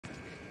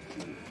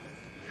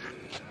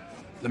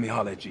Let me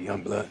holler at you,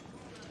 young blood.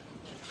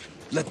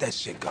 Let that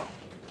shit go.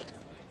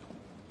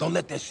 Don't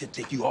let that shit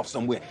take you off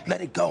somewhere.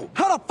 Let it go.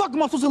 How the fuck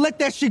am I supposed to let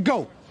that shit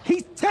go?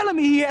 He's telling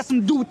me he has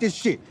something to do with this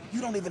shit.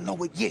 You don't even know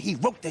what year he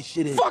wrote that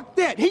shit in. Fuck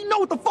that! He know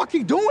what the fuck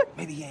he doing?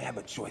 Maybe he ain't have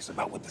a choice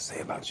about what to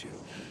say about you.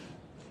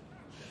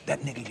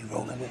 That nigga you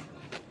rolling with,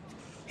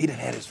 he done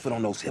had his foot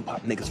on those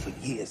hip-hop niggas for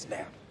years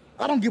now.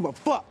 I don't give a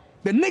fuck.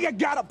 The nigga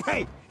gotta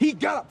pay. He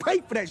gotta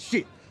pay for that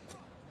shit.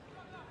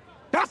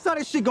 That's how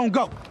this shit gonna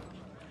go.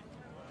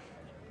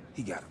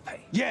 He gotta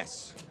pay.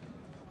 Yes.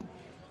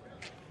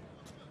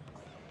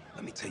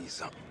 Let me tell you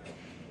something.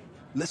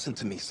 Listen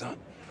to me, son.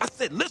 I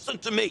said listen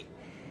to me.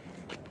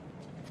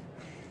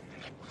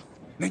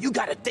 Now you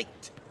got a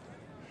date.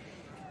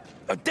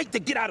 A date to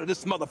get out of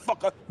this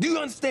motherfucker. Do you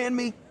understand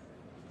me?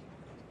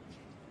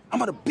 I'm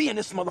gonna be in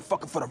this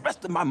motherfucker for the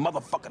rest of my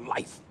motherfucking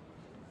life.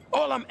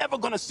 All I'm ever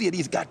gonna see are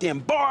these goddamn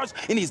bars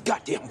and these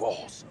goddamn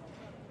walls.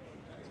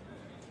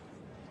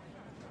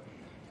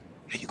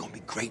 Now you're gonna be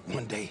great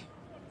one day.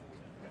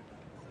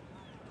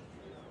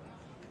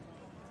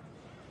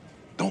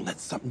 Don't let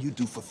something you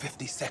do for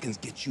 50 seconds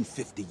get you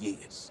 50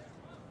 years.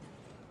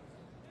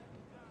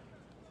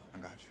 I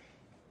got you.